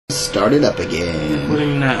Start it up again.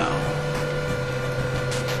 Including now.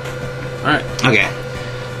 Alright. Okay.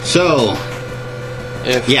 So,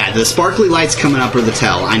 yeah, the sparkly lights coming up are the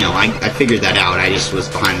tell. I know, I figured that out. I just was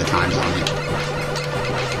behind the times on it.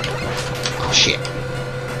 Oh, shit.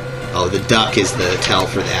 Oh, the duck is the tell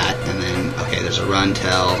for that. And then, okay, there's a run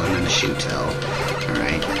tell and then a shoot tell.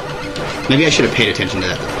 Alright. Maybe I should have paid attention to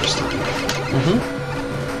that the first time.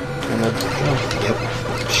 And that's Yep.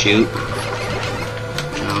 Shoot.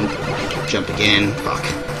 Jump. Jump again. Fuck.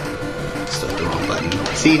 Still hit the wrong button.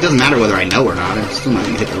 See, it doesn't matter whether I know or not. I'm still not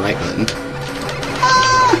going to hit the right button.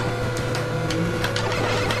 Ah!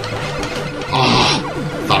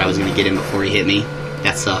 Oh! Thought I was going to get him before he hit me.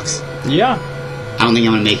 That sucks. Yeah. I don't think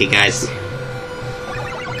I'm going to make it, guys.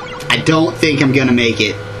 I don't think I'm going to make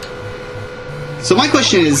it. So my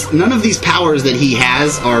question is, none of these powers that he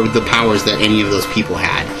has are the powers that any of those people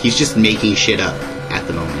had. He's just making shit up at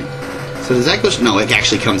the moment. So does that question? No, it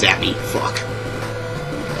actually comes at me. Fuck.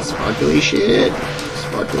 Sparkly shit.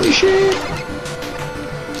 Sparkly shit.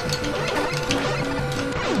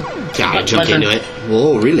 God, I jumped into it.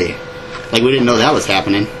 Whoa, really? Like we didn't know that was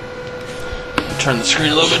happening. Turn the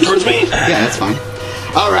screen a little bit towards me. Yeah, that's fine.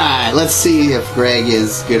 Alright, let's see if Greg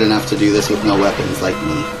is good enough to do this with no weapons like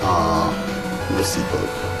me. No C-poke.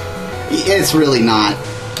 It's really not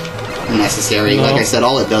necessary. No. Like I said,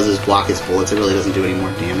 all it does is block his bullets. It really doesn't do any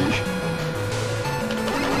more damage.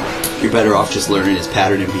 You're better off just learning his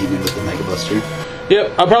pattern and beating him with the Mega Buster.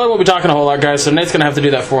 Yep, I probably won't be talking a whole lot, guys, so Nate's gonna have to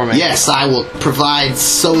do that for me. Yes, I will provide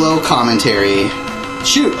solo commentary.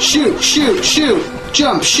 Shoot, shoot, shoot, shoot,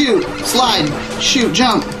 jump, shoot, slide, shoot,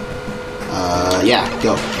 jump. Yeah,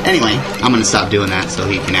 go. Anyway, I'm gonna stop doing that so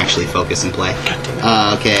he can actually focus and play.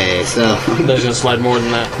 Okay, so... He's gonna slide more than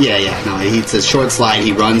that. Yeah, no, it's a short slide,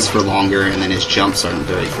 he runs for longer, and then his jumps aren't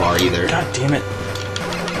very far either. God damn it.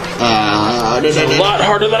 It's a lot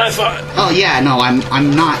harder than I thought. Oh yeah, no,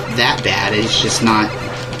 I'm not that bad. It's just not.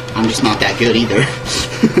 I'm just not that good either.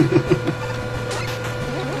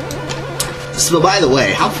 So by the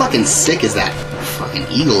way, how fucking sick is that fucking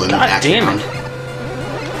eagle in the background? Damn it.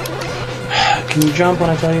 Can you jump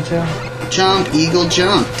when I tell you to? Jump, eagle,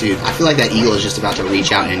 jump, dude. I feel like that eagle is just about to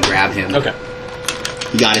reach out and grab him. Okay.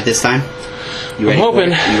 You got it this time? You ready? I'm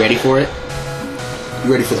hoping. You ready for it?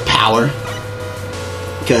 You ready for the power?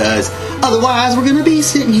 Because otherwise we're gonna be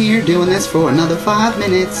sitting here doing this for another 5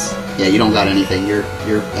 minutes. Yeah, you don't got anything. You're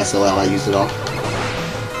SOL. I used it all.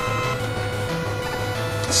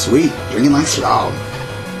 Sweet. Ringing like strong.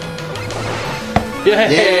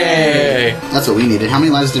 Yay! That's what we needed. How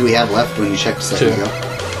many lives did we have left when you checked a second ago?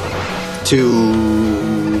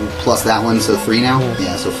 2 plus that one, so 3 now?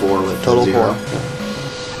 Yeah, so 4 with total 0. 4.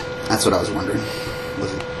 Yeah. That's what I was wondering.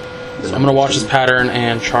 Was it? So I'm gonna watch his pattern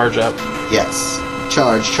and charge up. Yes.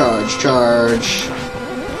 Charge, charge, charge.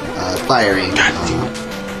 Firing.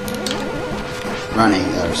 Running,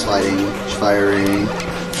 or sliding, firing.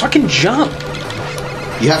 Fucking jump!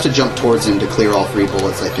 You have to jump towards him to clear all 3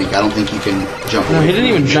 bullets, I think. I don't think you can jump No, away he didn't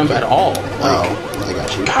from even him. jump at all. Like, Oh, I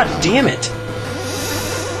got you. God damn it.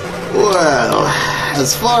 Well,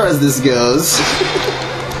 as far as this goes...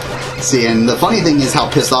 See, and the funny thing is how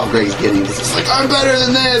pissed off Greg's getting, because he's like, I'm better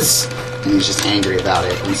than this! And he's just angry about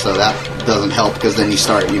it, and so that doesn't help, because then you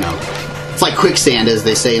start, you know... It's like quicksand, as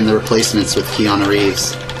they say in The Replacements with Keanu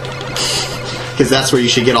Reeves. Because that's where you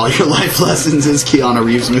should get all your life lessons, is Keanu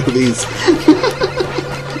Reeves movies.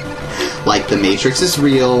 Like, The Matrix is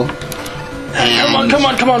real. And Come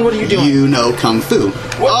on, what are you doing? You know Kung Fu.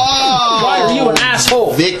 What? Oh! Why are you an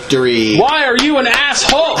asshole? Victory! Why are you an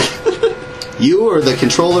asshole? You or the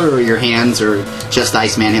controller or your hands or just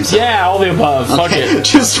Iceman himself? Yeah, all the above. Fuck Okay, it.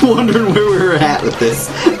 just wondering where we were at with this.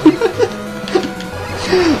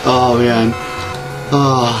 Oh, man.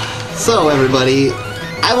 Oh. So, everybody,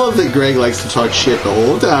 I love that Greg likes to talk shit the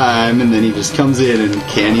whole time, and then he just comes in and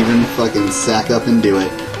can't even fucking sack up and do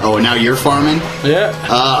it. Oh, and now you're farming? Yeah.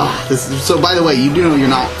 So, by the way, you do know you're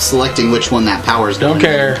not selecting which one that power's going Don't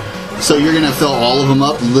care. So you're going to fill all of them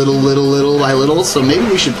up little by little, so maybe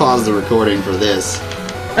we should pause the recording for this.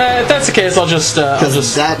 If that's the case, I'll just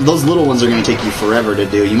those little ones are going to take you forever to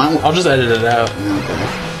do. You might. I'll just edit it out. Okay.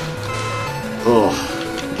 Oh,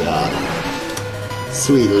 God.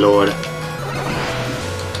 Sweet Lord.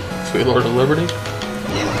 Sweet Lord of Liberty.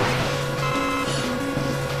 Yeah.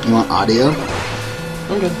 You want audio?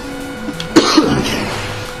 I'm good. Okay.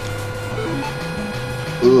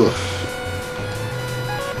 Ugh.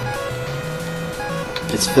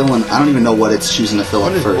 It's filling. I don't even know what it's choosing to fill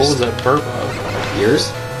up first. What was that burp of?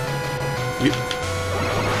 Yours?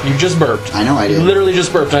 You just burped. I know I did. You literally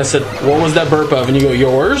just burped, and I said, what was that burp of? And you go,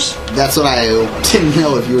 yours? That's what I didn't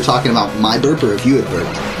know, if you were talking about my burp or if you had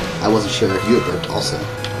burped. I wasn't sure. You had burped also.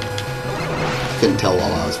 Couldn't tell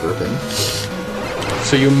while I was burping.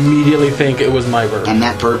 So you immediately think it was my burp. And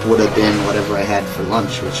that burp would have been whatever I had for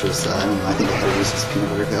lunch, which was, I don't know, I think I had a Reese's peanut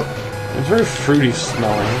butter cup. It's very fruity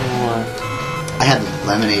smelling. I don't know why. I had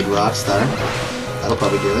lemonade Rockstar. That'll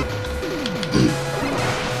probably do it.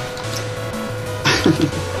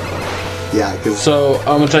 Yeah, because... So, I'm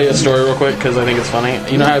going to tell you a story real quick, because I think it's funny.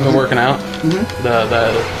 You know how I've been working out? Mm-hmm.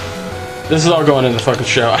 This is all going in the fucking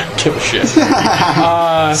show. I don't give a shit.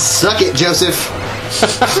 Suck it, Joseph.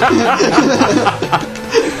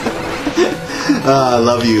 I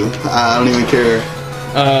love you. I don't even care.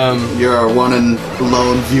 You're our one and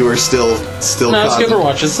lone viewer still no, Skipper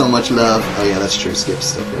watches. So much love. Oh yeah, that's true. Skip's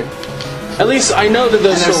still here. At least I know that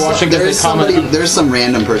they're still watching because they comment. There's some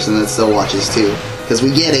random person that still watches too. Because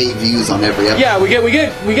we get 8 views on every episode. Yeah, we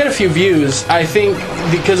get a few views. I think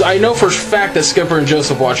because I know for a fact that Skipper and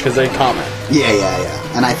Joseph watch because they comment. Yeah.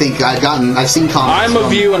 And I think I've seen comments. I'm a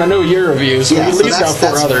view, and I know you're a view, so we at least got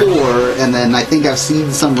 4 others. 4, and then I think I've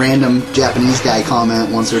seen some random Japanese guy comment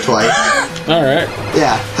once or twice. All right.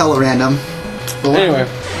 Yeah, hella random. But anyway,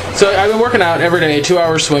 so I've been working out every day, 2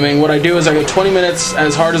 hours swimming. What I do is I go 20 minutes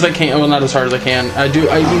as hard as I can. Well, not as hard as I can. I do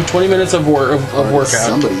 20 minutes of workout.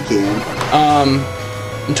 Somebody can.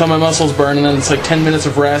 Until my muscles burn, and then it's like 10 minutes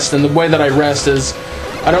of rest. And the way that I rest is,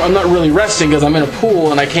 I'm not really resting because I'm in a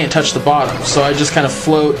pool and I can't touch the bottom. So I just kind of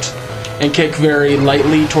float and kick very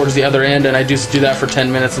lightly towards the other end, and I just do that for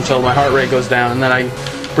 10 minutes until my heart rate goes down, and then I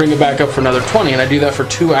bring it back up for another 20, and I do that for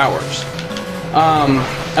 2 hours.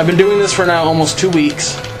 I've been doing this for now almost 2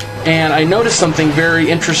 weeks, and I noticed something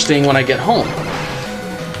very interesting when I get home.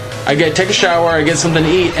 Take a shower, I get something to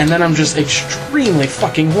eat, and then I'm just extremely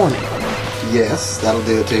fucking horny. Yes, that'll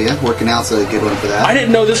do it to you. Working out's a good one for that. I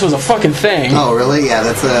didn't know this was a fucking thing. Oh, really? Yeah,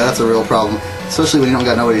 that's a real problem. Especially when you don't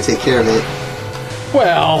got nobody to take care of it.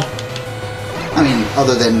 Well... I mean,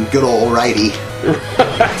 other than good old righty.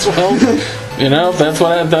 That's that's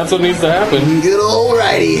what needs to happen. Good old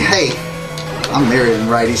righty. Hey, I'm married and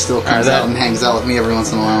righty still comes out and hangs out with me every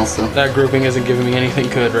once in a while. So that grouping isn't giving me anything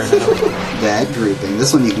good right now. That grouping.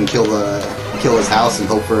 This one you can kill his house and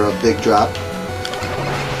hope for a big drop.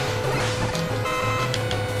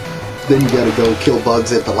 Then you gotta go kill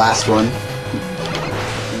bugs at the last one.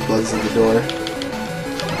 Bugs at the door.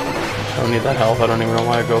 I don't need that health. I don't even know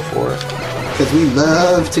why I go for it. Because we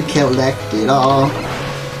love to collect it all.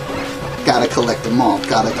 Gotta collect them all.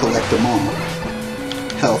 Gotta collect them all.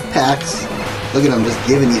 Health packs. Look at them just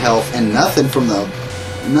giving you health and nothing from the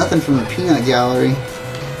peanut gallery.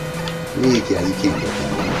 Yeah, you can't get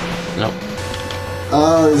that one. Nope.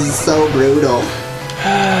 Oh, this is so brutal.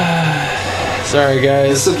 Sorry,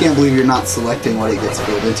 guys. I still can't believe you're not selecting what it gets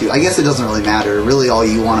filled into. I guess it doesn't really matter. Really, all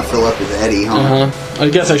you want to fill up is Eddie, huh? I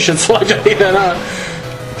guess I should select Eddie then, huh?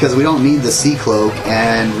 Because we don't need the sea cloak,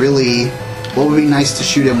 and really, what would be nice to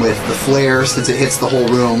shoot him with? The flare, since it hits the whole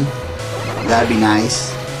room. That'd be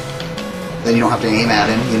nice. Then you don't have to aim at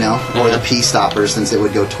him, you know? Or the pea stopper, since it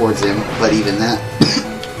would go towards him. But even that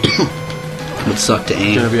would suck to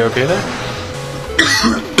aim. Gonna be okay there?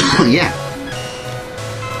 Yeah.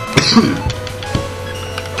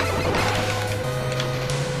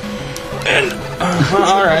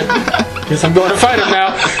 Alright. Guess I'm going to fight him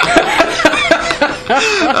now.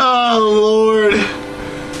 Oh, Lord.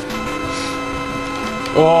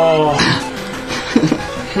 Oh.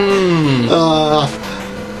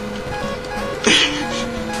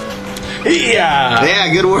 Yeah.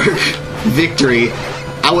 Yeah, good work. Victory.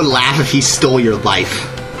 I would laugh if he stole your life.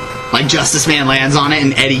 Like, Justice Man lands on it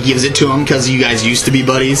and Eddie gives it to him because you guys used to be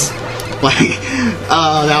buddies. Like,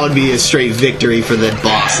 that would be a straight victory for the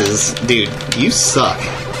bosses. Dude, you suck,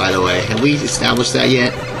 by the way. Have we established that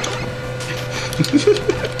yet?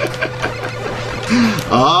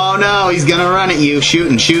 Oh no, he's gonna run at you.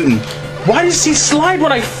 Shooting. Why does he slide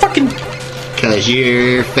when I fucking... Cause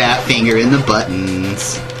you're fat finger in the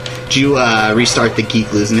buttons. Did you restart the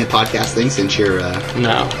Geek Losing It podcast thing since you're...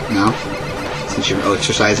 No. No? Since you're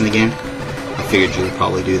exercising again? I figured you would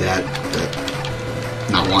probably do that,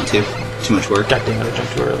 but not want to. Too much work. God damn it, I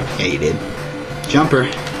jumped too early. Yeah, you did.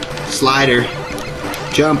 Jumper. Slider.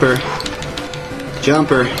 Jumper.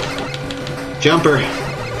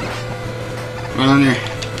 Runner.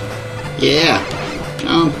 Yeah.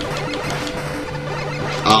 Jump.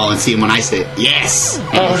 Oh, and see, when I say, yes!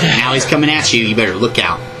 Okay. Now he's coming at you. You better look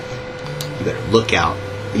out.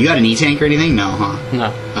 You got an E-tank or anything? No, huh?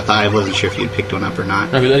 No. I thought I wasn't sure if you'd picked one up or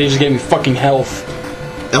not. No, because Eddie just gave me fucking health.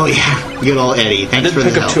 Oh, yeah. Good old Eddie. Thanks for the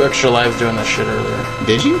help. I did pick up 2 extra lives doing that shit earlier.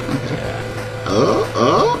 Did you? Okay. Yeah.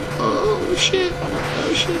 Oh, shit.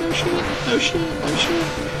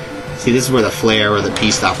 See, this is where the flare or the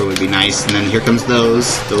P-stopper would be nice, and then here comes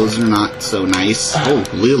those. Those are not so nice. Oh,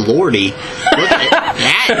 lordy. Look at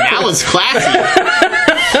that. That was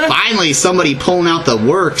classy. Finally, somebody pulling out the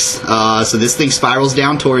works. So this thing spirals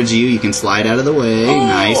down towards you. You can slide out of the way. Oh.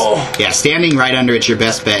 Nice. Yeah, standing right under it's your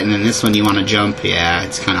best bet, and then this one you want to jump. Yeah,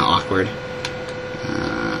 it's kind of awkward.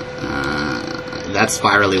 That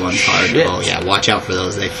spirally one's hard. Shit. Oh, yeah, watch out for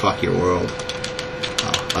those. They fuck your world.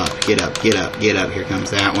 Oh, up, get up, get up, get up. Here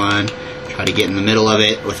comes that one. Try to get in the middle of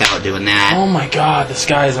it without doing that. Oh my god, this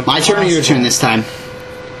guy is impossible. My turn or your turn this time?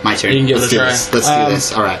 My turn. You can give Let's it a do try. this. Let's do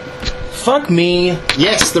this. All right. Fuck me.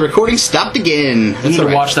 Yes, the recording stopped again. You need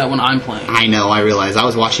to watch that when I'm playing. I know, I realize. I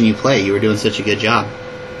was watching you play. You were doing such a good job.